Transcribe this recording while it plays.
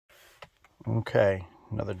Okay,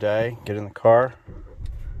 another day, get in the car,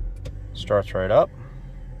 starts right up.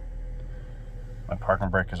 My parking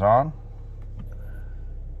brake is on.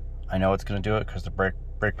 I know it's going to do it because the brake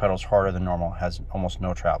pedal is harder than normal, has almost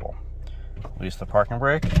no travel. Release the parking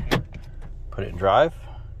brake, put it in drive.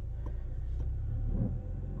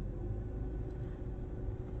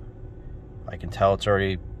 I can tell it's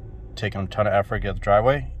already taken a ton of effort to get the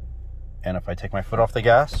driveway, and if I take my foot off the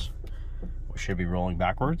gas, we should be rolling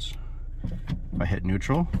backwards. If I hit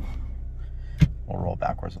neutral, we'll roll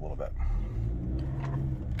backwards a little bit.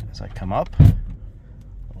 As I come up, a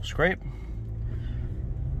little scrape.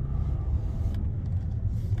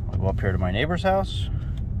 I'll go up here to my neighbor's house,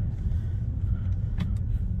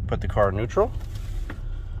 put the car in neutral,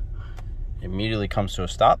 immediately comes to a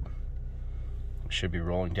stop. It should be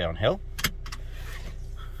rolling downhill.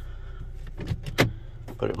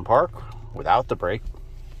 Put it in park without the brake.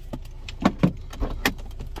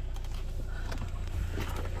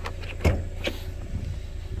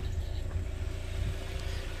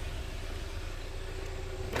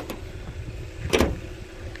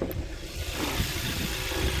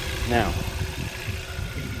 Now,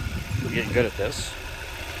 we're getting good at this.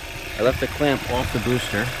 I left the clamp off the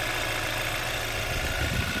booster,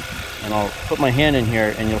 and I'll put my hand in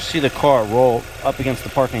here and you'll see the car roll up against the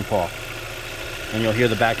parking pawl, and you'll hear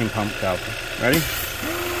the vacuum pump out. Ready?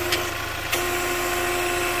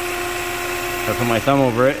 I'll put my thumb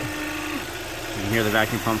over it, you can hear the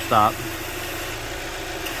vacuum pump stop.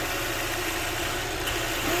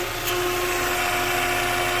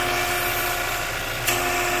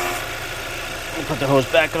 Put the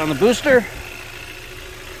hose back on the booster.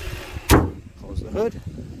 Close the hood.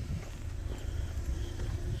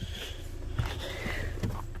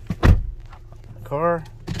 Car.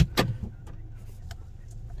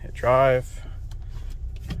 Hit drive.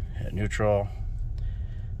 Hit neutral.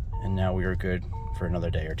 And now we are good for another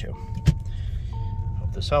day or two.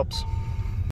 Hope this helps.